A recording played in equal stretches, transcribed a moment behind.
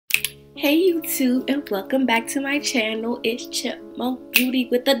Hey YouTube, and welcome back to my channel. It's Chipmunk Beauty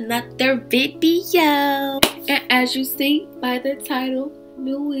with another video. And as you see by the title,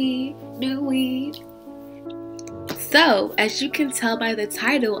 new weed. So as you can tell by the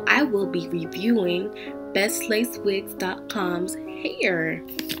title, I will be reviewing bestlacewigs.com's hair.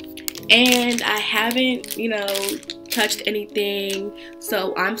 And I haven't, touched anything,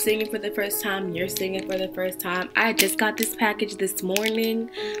 so I'm seeing it for the first time, you're seeing it for the first time. I just got this package this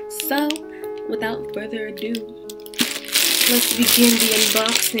morning, so without further ado, let's begin the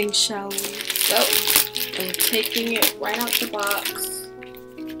unboxing, shall we? So I'm taking it right out the box,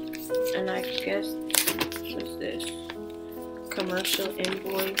 and I guess what's this? Commercial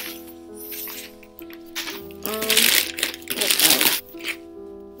invoice. Let's out.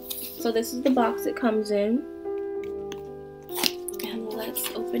 So this is the box it comes in. Let's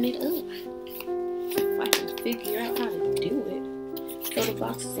open it up. If I can figure out how to do it. So the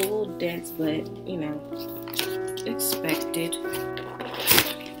box is a little dense, but expected.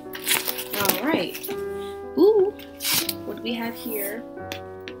 Alright. Ooh. What do we have here?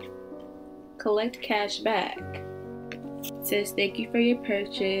 Collect cash back. It says, thank you for your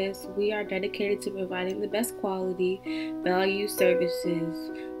purchase. We are dedicated to providing the best quality, value services.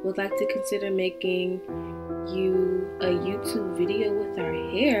 Would like to consider making you a YouTube video with our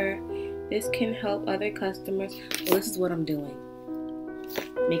hair. This can help other customers. Well, this is what I'm doing.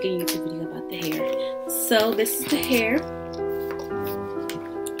 Making a YouTube video about the hair. So this is the hair.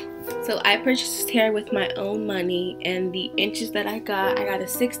 So I purchased this hair with my own money, and the inches that I got a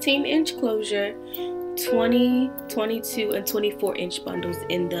 16-inch closure, 20, 22, and 24-inch bundles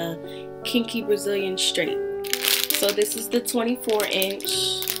in the Kinky Brazilian straight. So this is the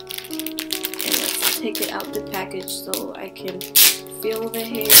 24-inch. Take it out the package so I can feel the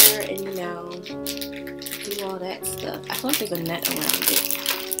hair and do all that stuff. I thought there's a net around it.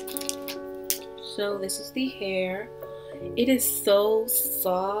 So this is the hair. It is so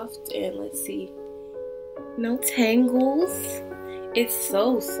soft, and let's see, no tangles. It's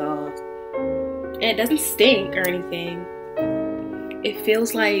so soft, and it doesn't stink or anything. It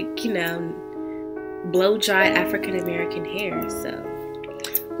feels like, blow dried African American hair. So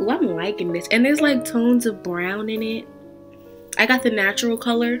ooh, I'm liking this. And there's like tones of brown in it. I got the natural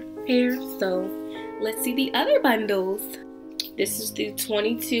color hair. So let's see the other bundles. This is the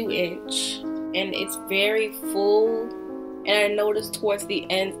 22-inch. And it's very full. And I noticed towards the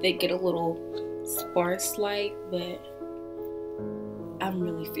ends they get a little sparse like. But I'm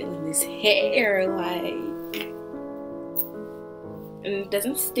really feeling this hair. And it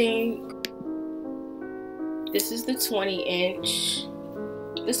doesn't stink. This is the 20-inch.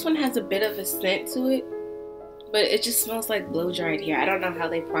 This one has a bit of a scent to it, but it just smells like blow-dried hair. I don't know how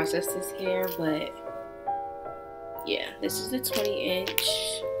they process this hair, but yeah, this is the 20-inch.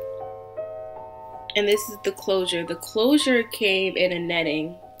 And this is the closure. The closure came in a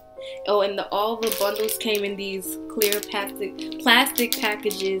netting. Oh, and all the bundles came in these clear plastic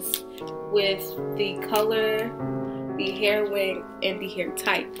packages with the color, the hair length, and the hair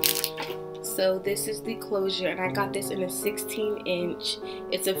type. So this is the closure, and I got this in a 16-inch.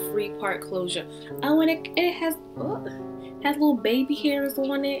 It's a free part closure. Oh, and it has little baby hairs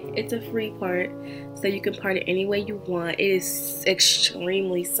on it. It's a free part, so you can part it any way you want. It is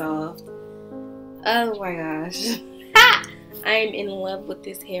extremely soft. Oh my gosh. I am in love with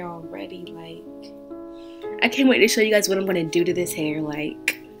this hair already. I can't wait to show you guys what I'm going to do to this hair.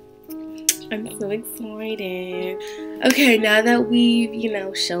 I'm so excited. Okay, now that we've,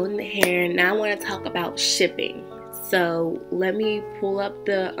 shown the hair, now I want to talk about shipping. So let me pull up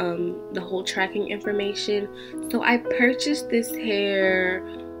the whole tracking information. So I purchased this hair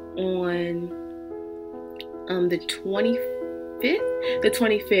on the 25th. The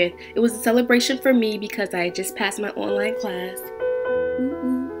 25th. It was a celebration for me because I just passed my online class.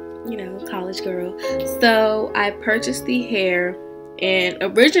 College girl. So I purchased the hair, and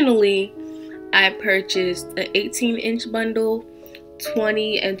originally I purchased an 18-inch bundle,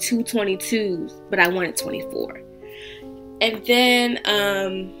 20 and two 22s, but I wanted 24. And then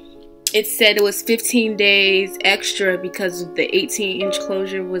it said it was 15 days extra because the 18-inch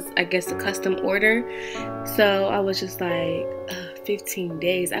closure was, I guess, a custom order. So I was just like, 15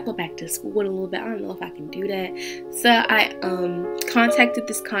 days. I go back to school in a little bit. I don't know if I can do that. So I contacted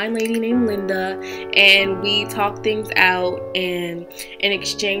this kind lady named Linda, and we talked things out, and in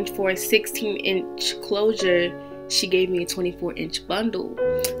exchange for a 16-inch closure, she gave me a 24-inch bundle.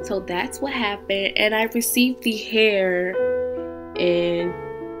 So that's what happened, and I received the hair in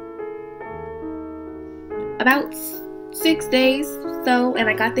about 6 days. So, and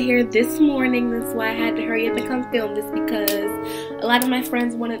I got the hair this morning. That's why I had to hurry up and come film this, because a lot of my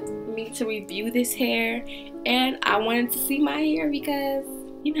friends wanted me me to review this hair, and I wanted to see my hair because,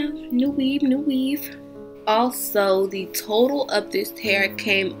 you know, new weave, new weave. Also, the total of this hair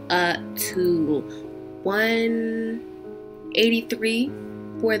came up to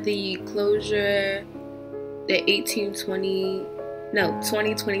 $183 for the closure, the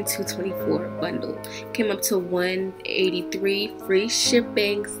 2022-24 bundle. Came up to $183, free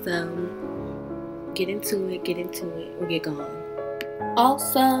shipping. So get into it, or get gone.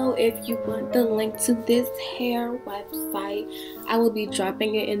 Also, if you want the link to this hair website, I will be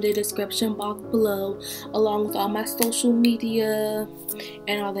dropping it in the description box below, along with all my social media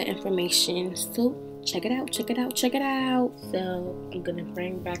and all the information. So check it out. So I'm gonna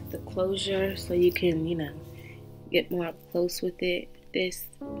bring back the closure so you can, you know, get more up close with it. This,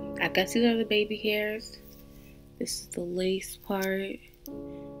 I guess these are the baby hairs. This is the lace part.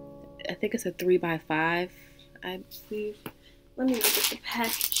 I think it's a 3x5, I believe. Let me look at the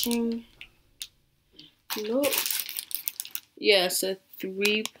packaging. Nope. Yeah, it's a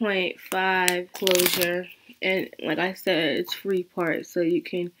 3.5 closure. And like I said, it's free part, so you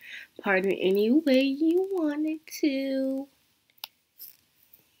can part it any way you want it to.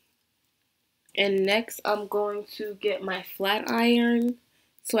 And next, I'm going to get my flat iron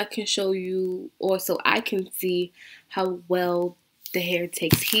so I can show you, or so I can see how well the hair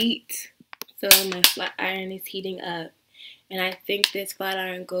takes heat. So my flat iron is heating up. And I think this flat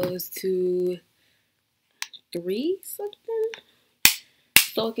iron goes to 3 something.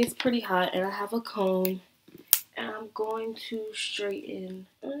 So it gets pretty hot, and I have a comb. And I'm going to straighten.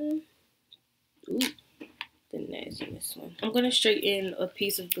 The edge in this one. I'm going to straighten a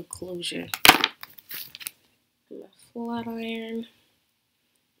piece of the closure. My flat iron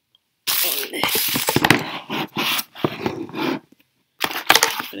on this.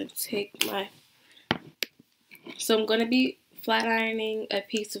 I'm going to take my. So I'm going to be flat ironing a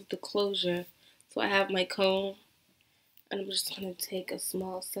piece of the closure. So I have my comb, and I'm just going to take a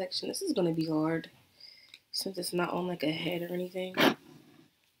small section. This is going to be hard since it's not on like a head or anything.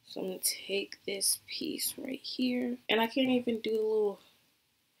 So I'm going to take this piece right here, and I can't even do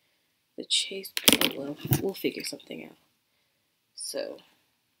the chase. Oh well, we'll figure something out. So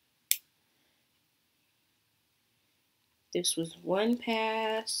this was one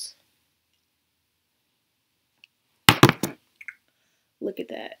pass. Look at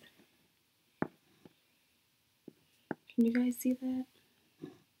that. Can you guys see that?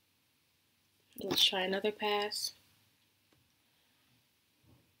 Let's try another pass.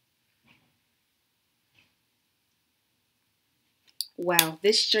 Wow,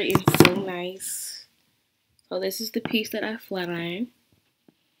 this straightens so nice. So this is the piece that I flat ironed.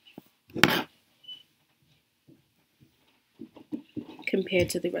 Compared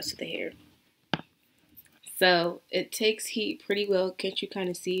to the rest of the hair. So it takes heat pretty well. Can't you kind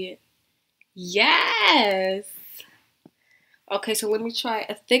of see it? Yes! Okay, so let me try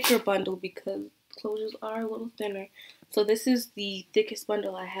a thicker bundle because closures are a little thinner. So this is the thickest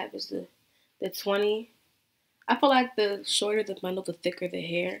bundle I have, is the 20. I feel like the shorter the bundle, the thicker the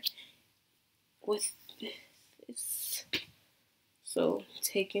hair. With this, so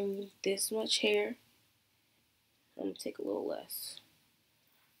taking this much hair, I'm gonna take a little less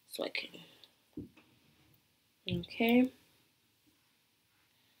so I can. Okay,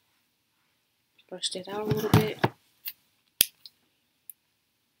 brush that out a little bit,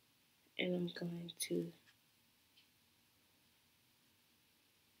 and I'm going to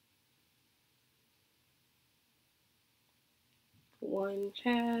one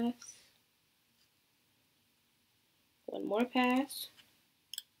pass, one more pass.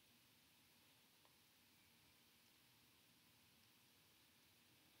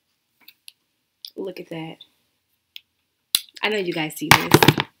 Look at that. I know you guys see this.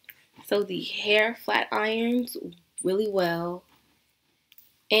 So the hair flat irons really well.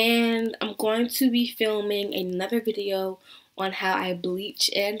 And I'm going to be filming another video on how I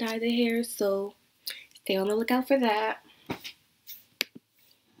bleach and dye the hair. So stay on the lookout for that.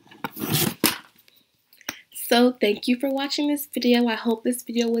 So thank you for watching this video. I hope this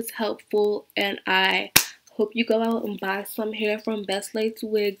video was helpful, and I hope you go out and buy some hair from Best Lace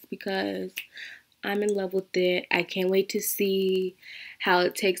Wigs because I'm in love with it. I can't wait to see how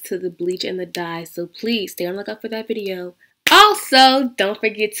it takes to the bleach and the dye. So please stay on the lookout for that video. Also, don't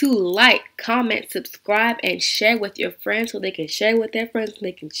forget to like, comment, subscribe, and share with your friends so they can share with their friends and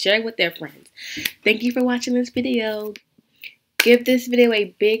they can share with their friends. Thank you for watching this video. Give this video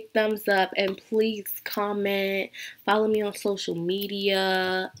a big thumbs up, and please comment, follow me on social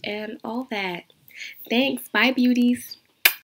media, and all that. Thanks. Bye, beauties.